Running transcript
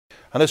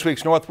On this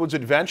week's Northwoods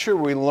Adventure,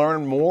 we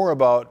learn more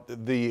about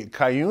the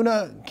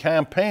Cuyuna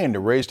campaign to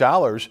raise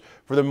dollars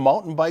for the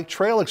mountain bike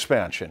trail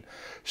expansion.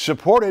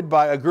 Supported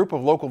by a group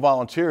of local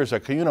volunteers, a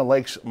Cuyuna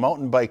Lakes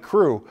mountain bike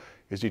crew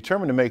is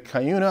determined to make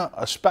Cuyuna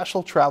a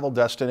special travel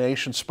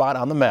destination spot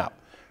on the map.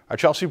 Our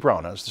Chelsea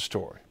Brown has the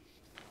story.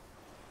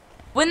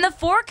 When the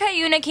For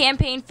Cuyuna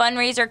campaign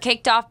fundraiser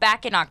kicked off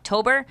back in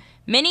October,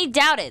 many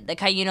doubted the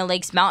Cuyuna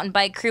Lakes mountain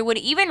bike crew would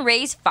even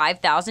raise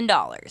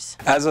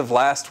 $5,000. As of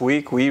last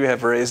week, we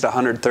have raised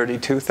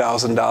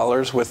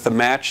 $132,000. With the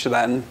match,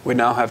 then we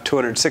now have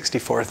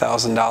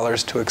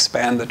 $264,000 to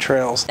expand the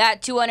trails.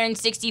 That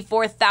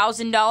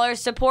 $264,000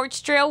 supports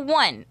Trail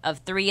 1 of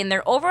 3 in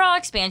their overall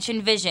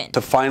expansion vision.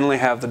 To finally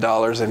have the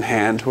dollars in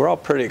hand, we're all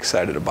pretty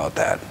excited about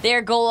that.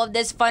 Their goal of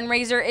this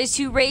fundraiser is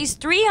to raise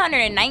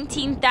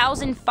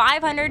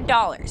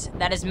 $319,500.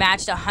 That is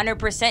matched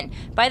 100%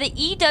 by the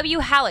E.W.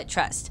 Hallett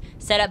Trust,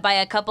 set up by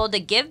a couple to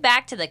give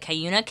back to the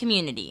Cuyuna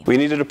community. We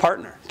needed a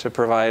partner to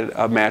provide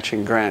a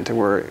matching grant, and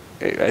we're,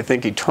 I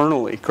think,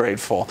 eternally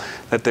grateful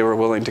that they were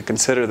willing to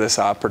consider this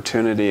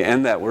opportunity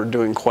and that we're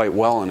doing quite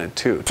well in it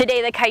too.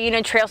 Today, the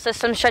Cuyuna Trail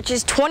System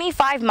stretches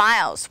 25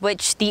 miles,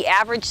 which the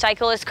average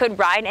cyclist could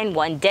ride in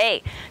one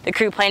day. The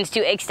crew plans to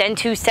extend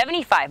to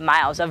 75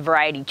 miles of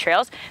variety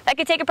trails that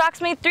could take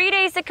approximately 3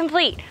 days to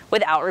complete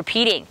without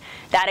repeating.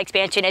 That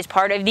expansion is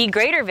part of the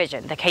greater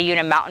vision the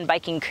Cuyuna mountain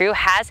biking crew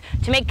has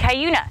to make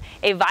Cuyuna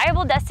a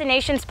viable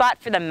destination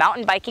spot for the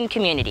mountain biking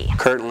community.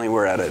 Currently,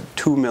 we're at a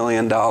 $2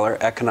 million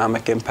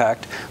economic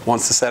impact.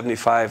 Once the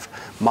 75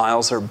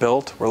 miles are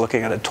built, we're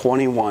looking at a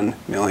 $21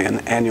 million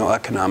annual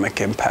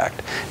economic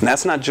impact. And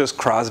that's not just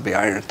Crosby,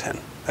 Ironton.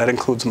 That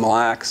includes Mille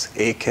Lacs,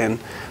 Aiken,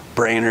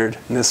 Brainerd,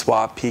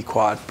 Nisswa,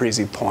 Pequot,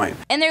 Breezy Point.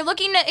 And they're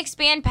looking to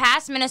expand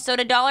past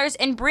Minnesota dollars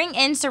and bring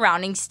in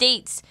surrounding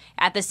states.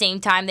 At the same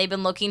time, they've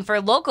been looking for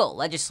local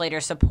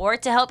legislator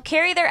support to help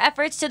carry their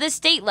efforts to the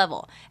state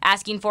level,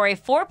 asking for a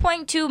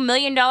 $4.2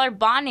 million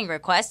bonding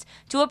request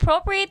to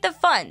appropriate the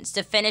funds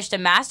to finish the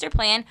master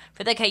plan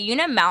for the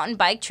Cuyuna mountain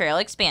bike trail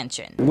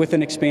expansion. With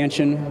an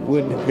expansion,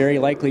 would very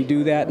likely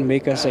do that and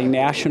make us a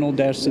national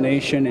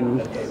destination,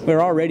 and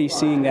we're already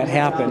seeing that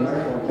happen,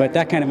 but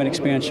that kind of an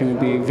expansion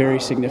would be very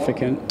significant.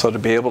 So to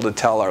be able to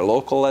tell our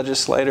local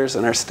legislators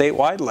and our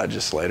statewide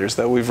legislators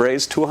that we've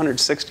raised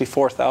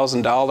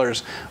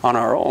 $264,000 on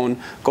our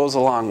own goes a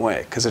long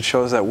way, because it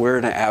shows that we're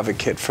an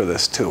advocate for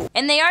this too.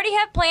 And they already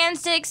have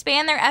plans to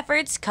expand their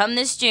efforts come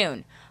this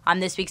June.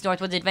 On this week's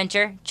Northwoods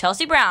Adventure,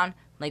 Chelsea Brown,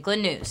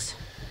 Lakeland News.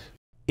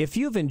 If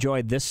you've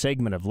enjoyed this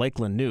segment of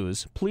Lakeland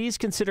News, please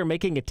consider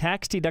making a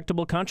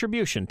tax-deductible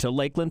contribution to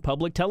Lakeland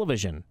Public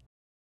Television.